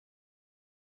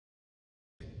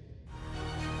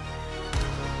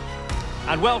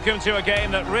And welcome to a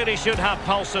game that really should have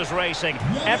pulses racing.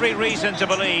 Every reason to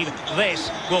believe this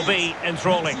will be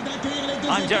enthralling.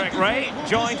 I'm Derek Ray,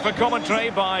 joined for commentary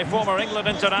by former England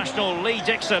international Lee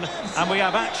Dixon, and we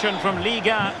have action from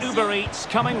Ligue Uber Eats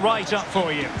coming right up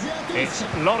for you. It's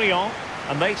Lorient,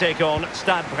 and they take on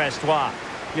Stade Brestois.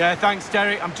 Yeah, thanks,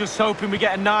 Derek. I'm just hoping we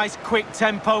get a nice, quick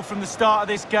tempo from the start of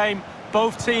this game.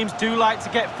 Both teams do like to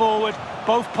get forward,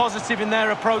 both positive in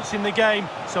their approach in the game,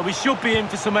 so we should be in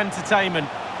for some entertainment.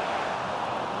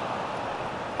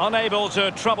 Unable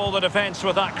to trouble the defence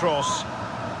with that cross.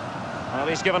 Well,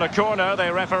 he's given a corner,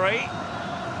 the referee.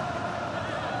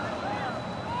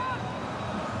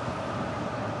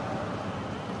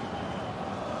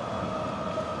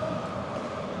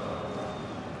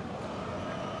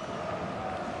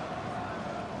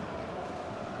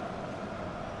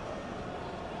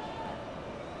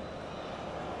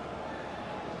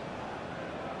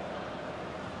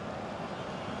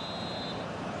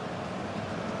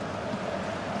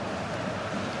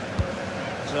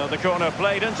 So the corner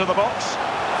played into the box.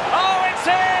 Oh, it's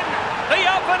in! The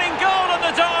opening goal of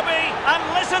the derby, and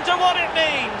listen to what it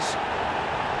means.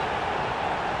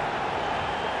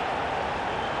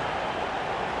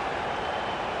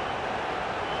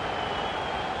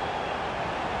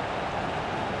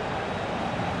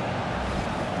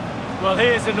 Well,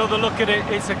 here's another look at it.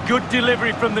 It's a good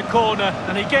delivery from the corner,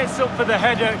 and he gets up for the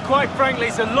header. Quite frankly,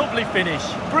 it's a lovely finish.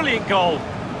 Brilliant goal.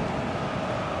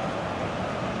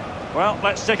 Well,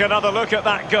 let's take another look at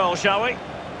that goal, shall we?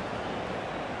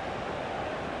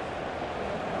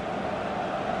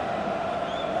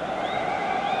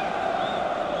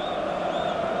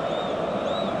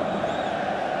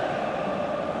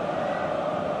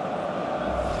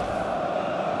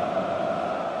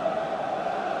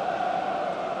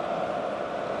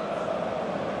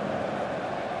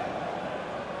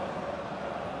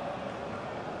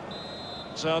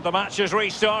 So the match has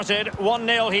restarted,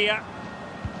 1-0 here.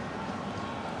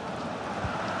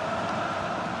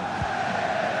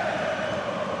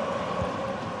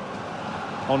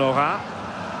 Honora.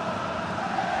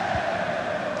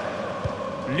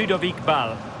 Ludovic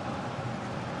Ball.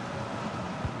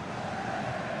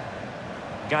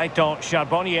 Gaëtan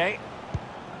Charbonnier.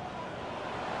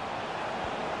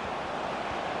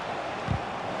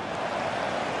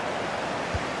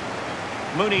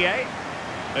 Mounier.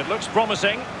 It looks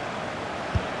promising.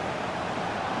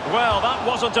 Well, that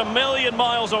wasn't a million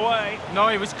miles away. No,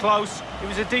 it was close. It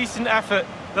was a decent effort.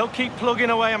 They'll keep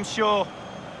plugging away, I'm sure.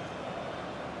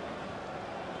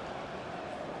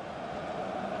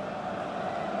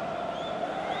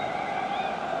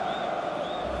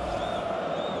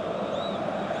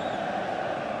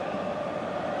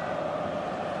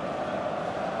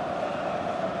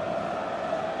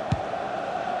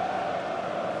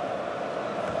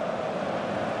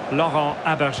 Laurent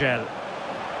Abergel.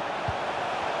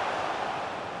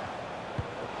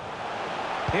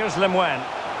 Here's Lemoine.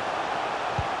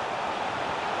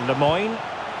 Lemoine.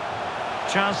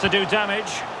 Chance to do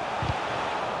damage.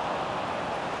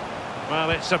 Well,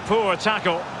 it's a poor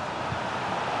tackle.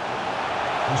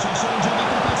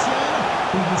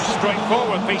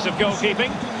 Straightforward piece of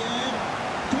goalkeeping.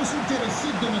 Consultez le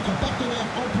site de notre partenaire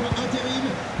emploi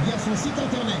intérim via son site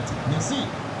internet. Merci.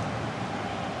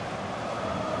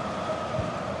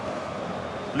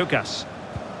 Lucas.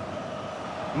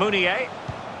 Mounier.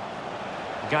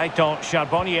 Gaëtan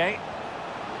Charbonnier.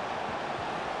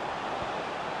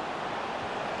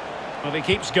 Well, he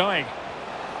keeps going.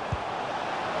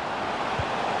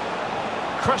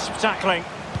 Crisp tackling.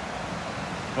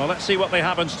 Well, let's see what they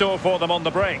have in store for them on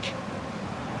the break.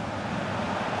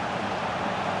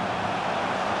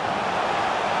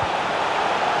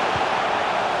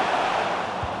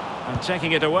 And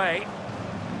taking it away.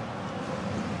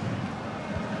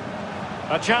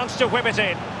 A chance to whip it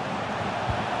in.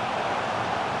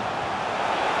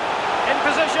 In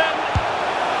position.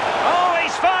 Oh,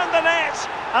 he's found the net.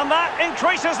 And that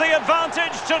increases the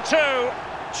advantage to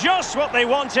 2. Just what they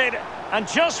wanted and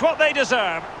just what they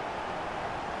deserve.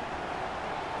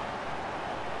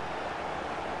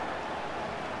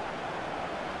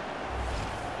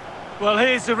 Well,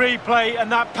 here's the replay,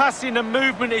 and that passing and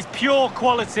movement is pure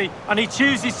quality, and he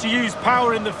chooses to use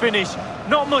power in the finish.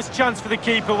 Not much chance for the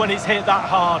keeper when it's hit that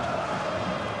hard.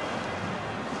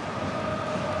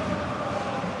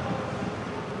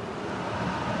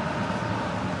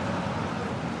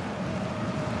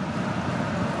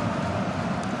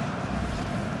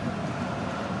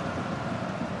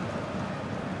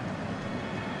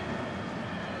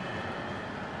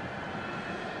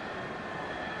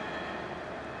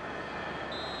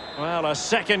 Well, a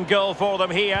second goal for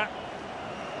them here.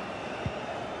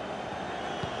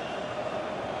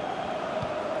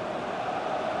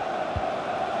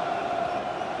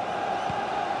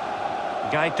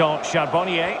 Gaëtan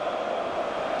Charbonnier.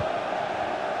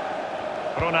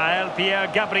 Ronael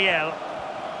Pierre-Gabriel.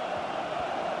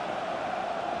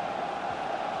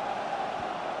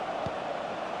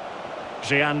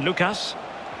 Jean Lucas.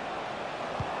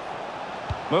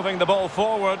 Moving the ball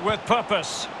forward with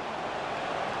purpose.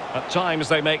 At times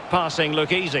they make passing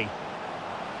look easy.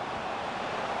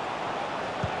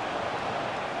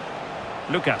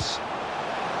 Lucas.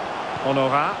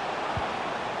 Honora.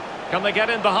 Can they get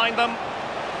in behind them?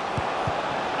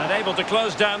 And able to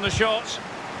close down the shot.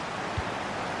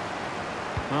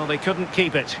 Well, they couldn't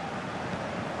keep it.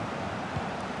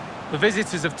 The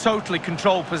visitors have totally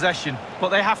controlled possession, but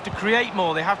they have to create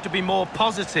more, they have to be more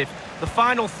positive. The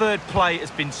final third play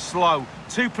has been slow,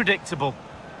 too predictable.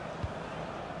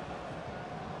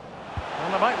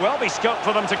 Well, there might well be scope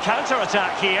for them to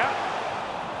counter-attack here.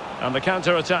 And the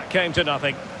counter-attack came to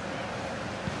nothing.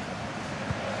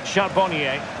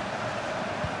 Charbonnier.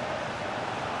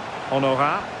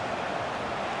 Honora.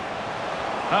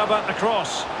 How about the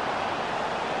cross?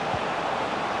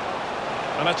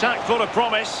 An attack full of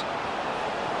promise.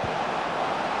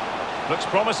 Looks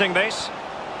promising, this.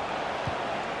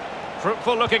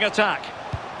 Fruitful looking attack.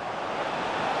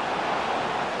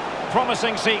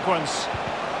 Promising sequence.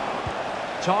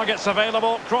 Targets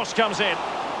available, cross comes in.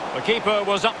 The keeper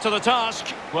was up to the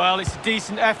task. Well, it's a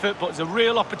decent effort, but it's a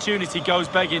real opportunity goes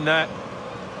begging there.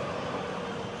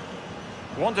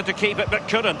 Wanted to keep it, but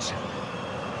couldn't.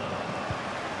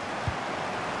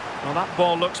 Well, that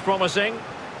ball looks promising.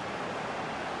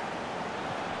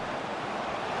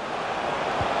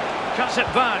 Cuts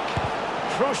it back.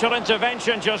 Crucial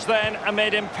intervention just then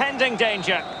amid impending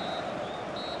danger.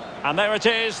 And there it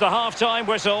is, the half-time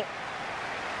whistle.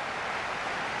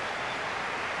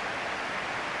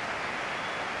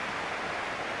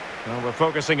 Well, we're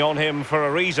focusing on him for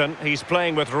a reason. He's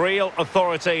playing with real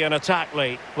authority and attack,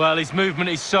 Lee. Well, his movement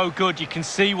is so good. You can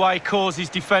see why he causes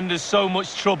defenders so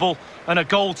much trouble, and a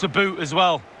goal to boot as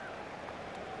well.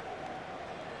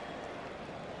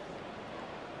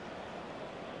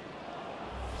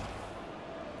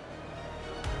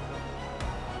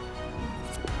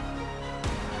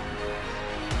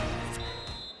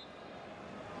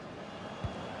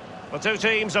 The two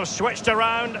teams have switched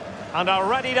around and are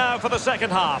ready now for the second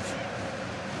half.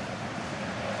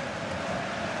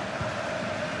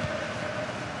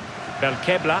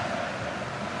 Belkebla.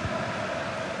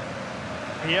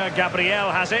 Here Gabriel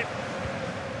has it.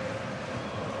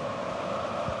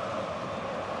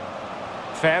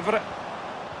 Fevre.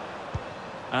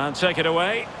 And take it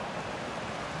away.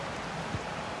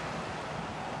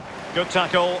 Good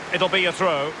tackle, it'll be a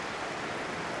throw.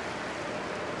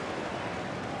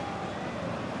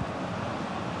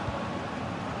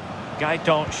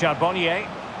 Gaëtan Charbonnier.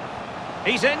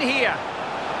 He's in here.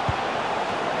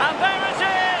 And there it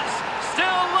is!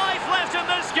 Still life left in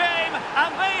this game,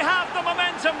 and they have the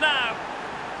momentum now.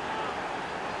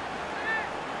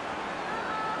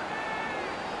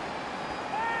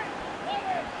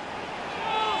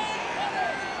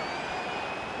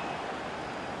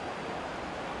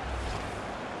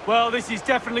 Well, this is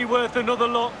definitely worth another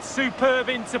look. Superb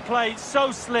interplay,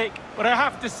 so slick. But I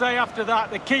have to say after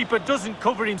that, the keeper doesn't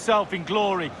cover himself in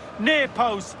glory. Near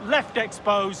post, left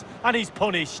exposed, and he's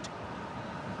punished.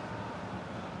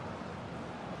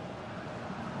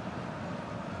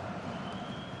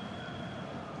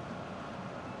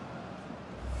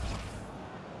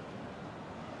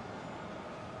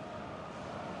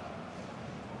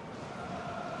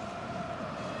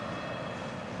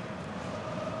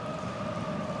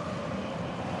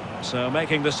 So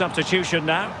making the substitution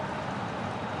now.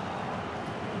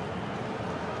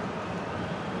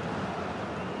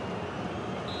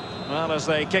 Well, as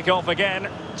they kick off again,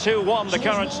 2-1 the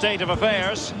current state of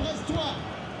affairs.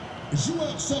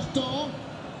 Joueur sortant,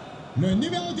 le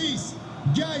numéro 10,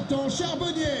 Gaëtan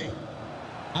Charbonnier.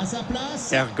 À sa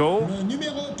place, Ergo. le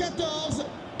numéro 14,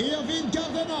 Irvine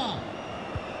Cardona.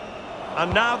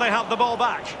 And now they have the ball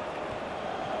back.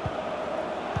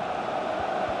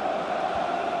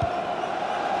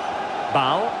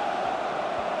 Ball.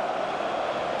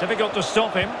 Difficult to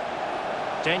stop him.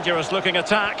 Dangerous looking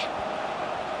attack.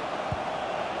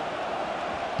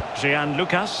 Jean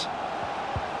Lucas.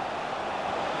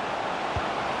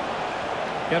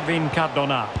 Irvine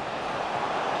Cardona.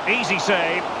 Easy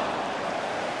save.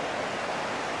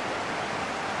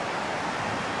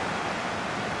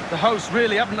 The hosts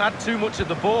really haven't had too much of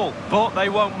the ball, but they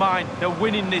won't mind. They're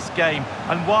winning this game.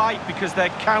 And why? Because their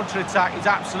counter-attack is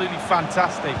absolutely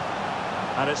fantastic.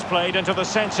 And it's played into the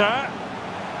centre.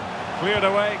 Cleared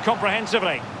away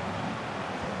comprehensively.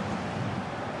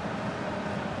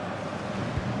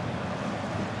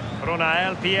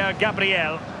 Ronael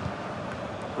Pierre-Gabriel.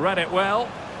 Read it well.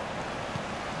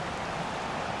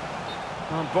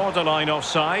 On borderline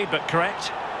offside, but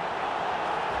correct.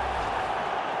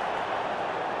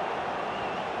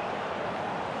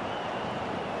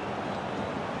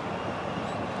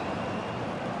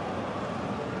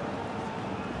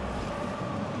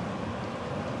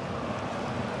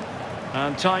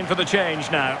 And time for the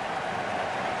change now.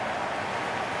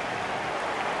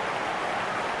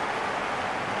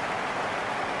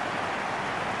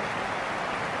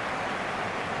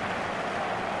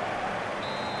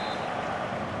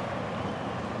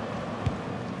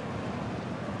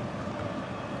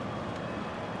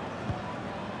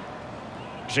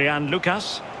 Jean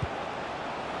Lucas.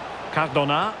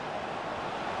 Cardona.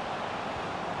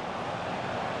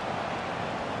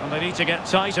 And they need to get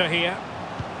tighter here.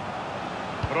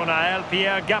 Ronael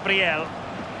Pierre-Gabriel.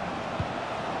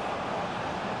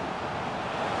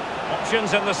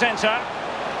 Options in the centre.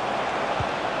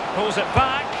 Pulls it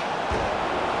back.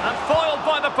 And foiled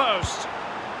by the post.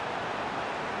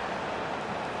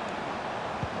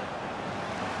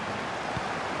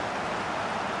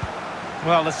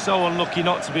 Well, they're so unlucky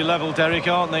not to be level, Derek,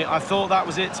 aren't they? I thought that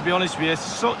was it, to be honest with you.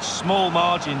 Such small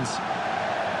margins.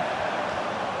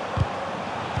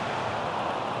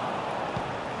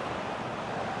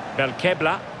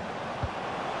 Belkebla.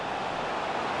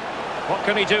 What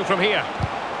can he do from here?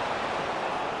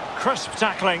 Crisp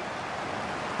tackling.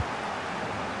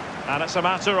 And it's a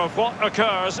matter of what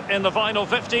occurs in the final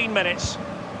 15 minutes.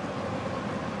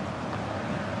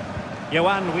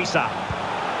 Yohan Wissa.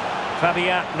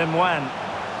 Fabien Lemoine.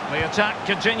 The attack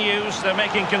continues. They're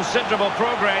making considerable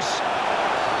progress.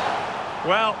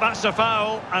 Well, that's a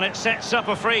foul, and it sets up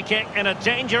a free kick in a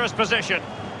dangerous position.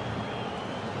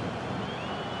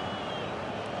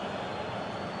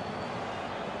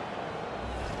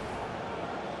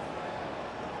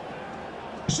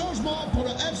 Changement pour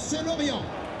le FC Lorient.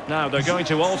 Now they're going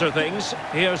to alter things.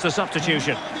 Here's the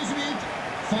substitution.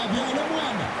 Fabien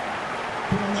Lemoine.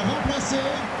 Pour le remplacer,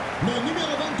 le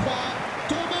numéro 23,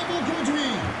 Thomas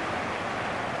Bonconduit.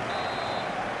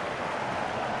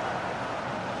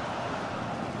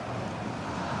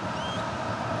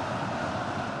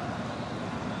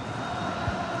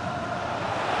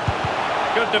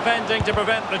 Good defending to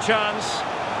prevent the chance.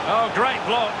 Oh, great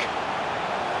block.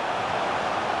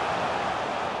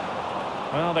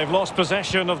 Well, they've lost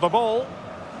possession of the ball.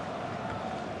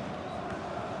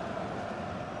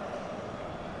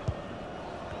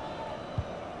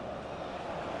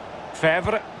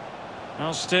 Fevre.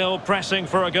 Well, still pressing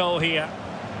for a goal here.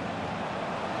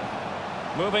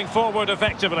 Moving forward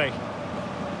effectively.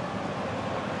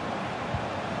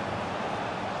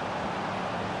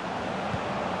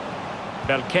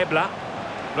 Belkebla.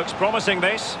 Looks promising,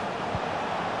 this.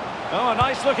 Oh, a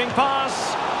nice looking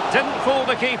pass. Didn't fool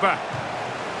the keeper.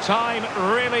 Time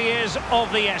really is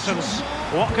of the essence.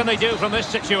 What can they do from this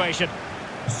situation?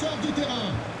 Sort du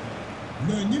terrain.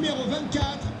 Le numéro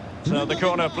 24. So the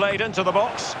corner played into the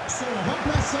box. Son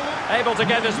remplaçant. Able to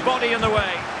get his body in the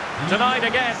way. Denied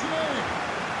again.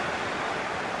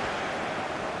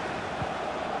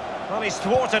 Well, he's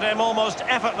thwarted him almost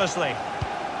effortlessly.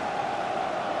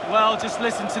 Well, just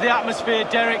listen to the atmosphere,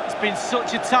 Derek. It's been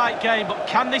such a tight game, but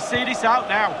can they see this out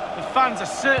now? The fans are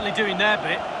certainly doing their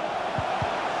bit.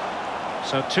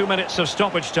 So 2 minutes of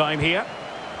stoppage time here.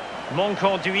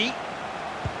 Bonconduit.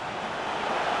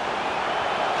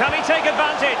 Can he take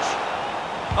advantage?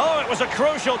 Oh, it was a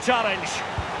crucial challenge.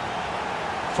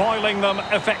 Foiling them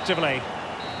effectively.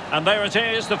 And there it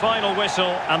is, the final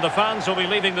whistle, and the fans will be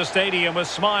leaving the stadium with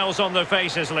smiles on their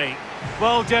faces, Lee.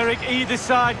 Well, Derek, either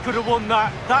side could have won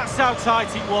that. That's how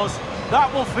tight it was.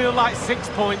 That will feel like 6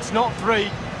 points, not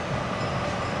 3.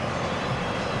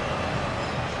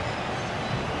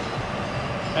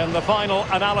 In the final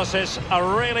analysis, a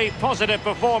really positive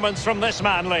performance from this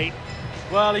man, Lee.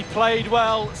 Well, he played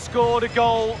well, scored a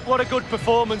goal. What a good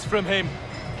performance from him.